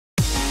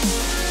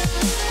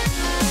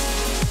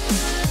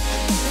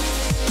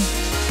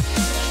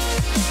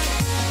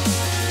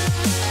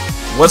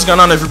What's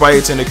going on, everybody?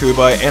 It's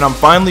Ndukauba, and I'm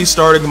finally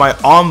starting my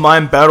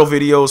online battle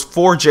videos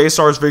for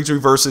J-Star's Victory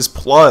vs.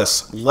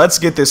 Plus. Let's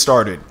get this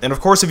started. And of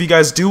course, if you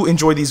guys do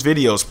enjoy these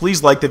videos,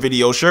 please like the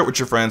video, share it with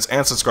your friends,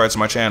 and subscribe to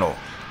my channel.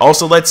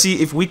 Also, let's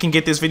see if we can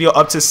get this video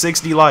up to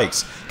 60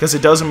 likes, because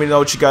it doesn't mean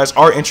that you guys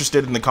are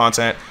interested in the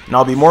content, and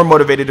I'll be more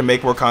motivated to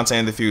make more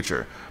content in the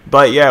future.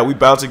 But yeah, we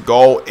about to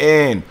go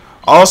in.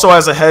 Also,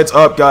 as a heads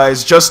up,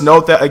 guys, just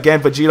note that, again,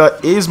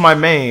 Vegeta is my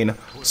main,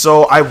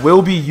 so I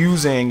will be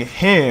using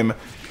him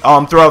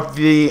throughout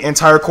the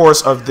entire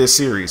course of this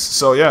series.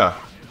 So yeah.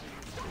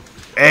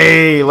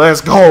 Hey,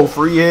 let's go.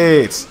 Free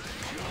hits.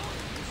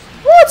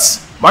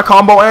 What? My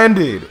combo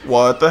ended.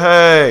 What the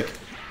heck?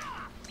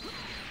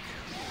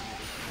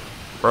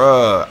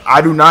 Bruh,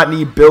 I do not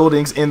need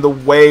buildings in the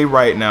way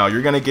right now.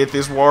 You're gonna get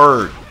this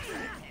word.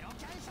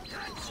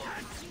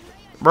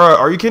 Bruh,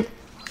 are you kidding?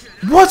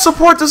 What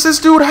support does this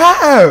dude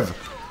have?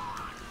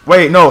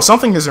 Wait, no,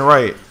 something isn't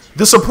right.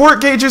 The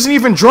support gauge isn't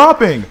even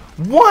dropping.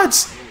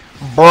 What?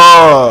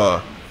 Bruh,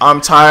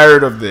 I'm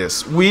tired of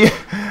this. We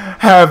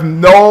have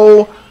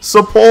no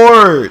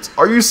support.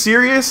 Are you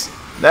serious?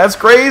 That's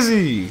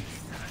crazy.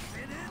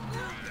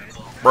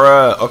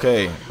 Bruh,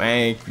 okay,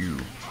 thank you.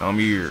 Come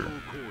here.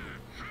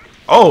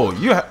 Oh,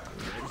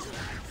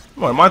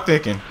 what am I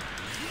thinking?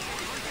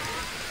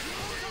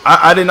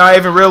 I did not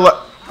even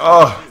realize.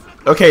 Oh,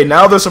 okay,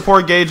 now the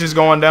support gauge is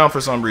going down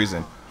for some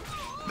reason.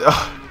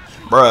 Ugh,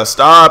 bruh,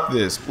 stop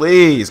this,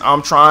 please.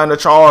 I'm trying to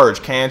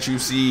charge. Can't you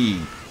see?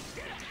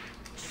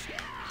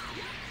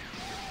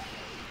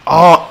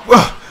 Oh,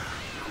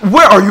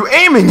 where are you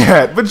aiming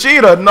at?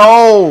 Vegeta,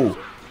 no.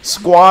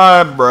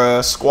 Squad,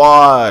 bruh.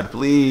 Squad,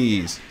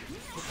 please.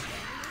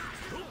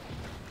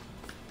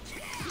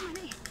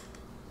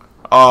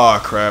 Oh,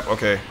 crap.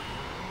 Okay.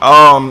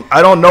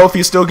 I don't know if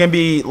he's still gonna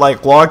be,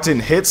 like, locked in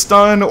hit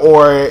stun,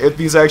 or if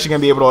he's actually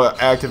gonna be able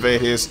to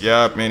activate his...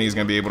 Yep, man, he's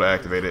gonna be able to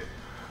activate it.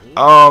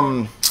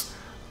 I'm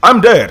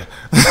dead.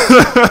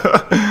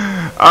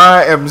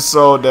 I am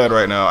so dead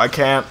right now. I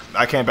can't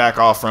back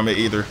off from it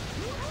either.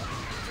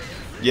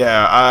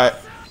 Yeah,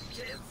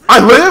 I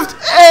lived?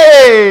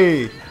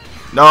 Hey!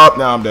 Nope,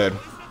 now I'm dead.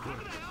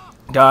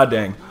 God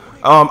dang.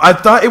 I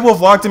thought it would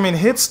have locked him in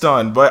hit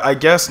stun, but I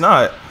guess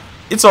not.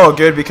 It's all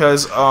good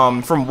because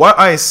from what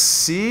I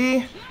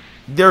see,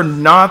 they're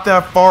not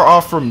that far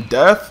off from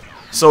death,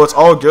 so it's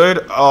all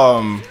good.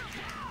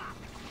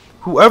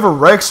 Whoever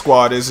Rex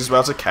Squad is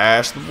about to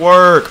cash the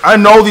work. I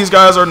know these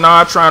guys are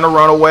not trying to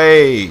run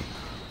away.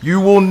 You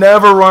will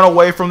never run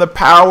away from the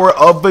power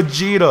of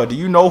Vegeta. Do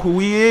you know who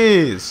he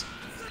is?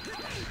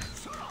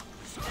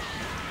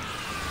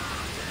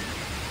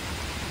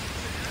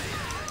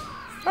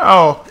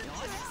 Oh,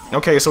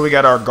 okay, so we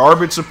got our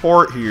garbage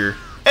support here.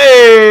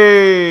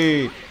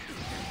 Hey!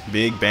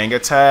 Big bang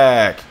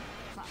attack.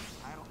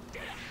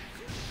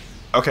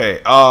 Okay,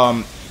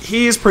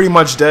 he's pretty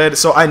much dead,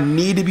 so I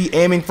need to be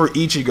aiming for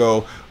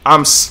Ichigo.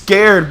 I'm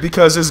scared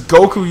because this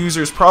Goku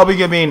user is probably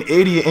gonna be an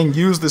idiot and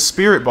use the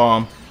Spirit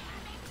Bomb.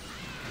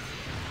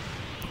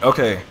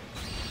 Okay.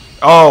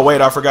 Oh,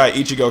 wait, I forgot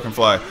Ichigo can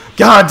fly.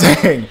 God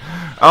dang.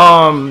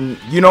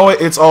 You know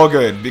what? It's all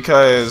good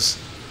because...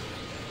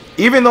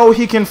 even though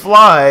he can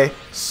fly,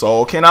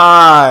 so can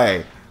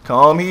I.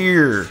 Come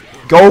here.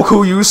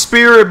 Goku, use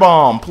Spirit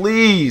Bomb.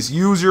 Please,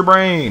 use your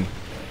brain.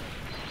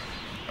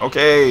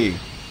 Okay.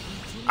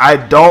 I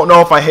don't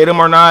know if I hit him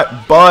or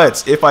not,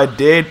 but if I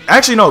did...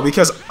 actually, no,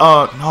 because,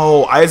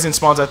 no, Aizen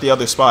spawns at the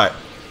other spot.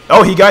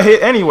 Oh, he got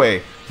hit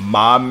anyway.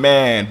 My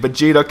man,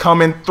 Vegeta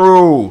coming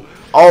through.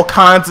 All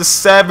kinds of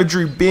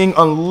savagery being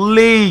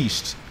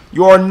unleashed.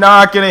 You are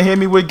not going to hit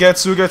me with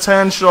Getsuga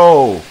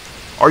Tensho.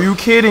 Are you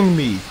kidding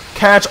me?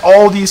 Catch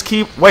all these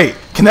wait,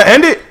 can that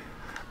end it?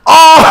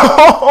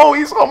 Oh,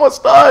 he's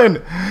almost done.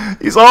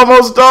 He's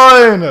almost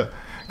done.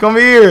 Come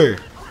here.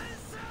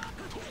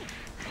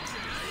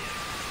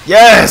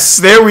 Yes,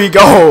 there we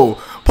go.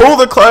 Pull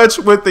the clutch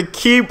with the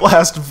Ki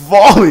Blast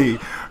volley.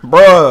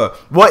 Bruh,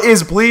 what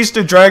is Bleach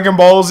to Dragon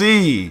Ball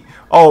Z?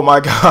 Oh my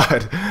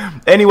god.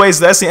 Anyways,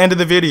 that's the end of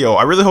the video.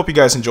 I really hope you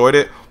guys enjoyed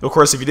it. Of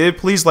course, if you did,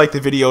 please like the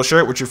video, share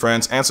it with your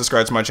friends, and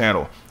subscribe to my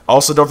channel.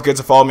 Also, don't forget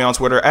to follow me on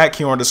Twitter at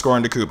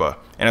 @Q_Ndukauba.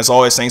 And as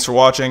always, thanks for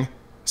watching.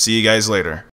 See you guys later.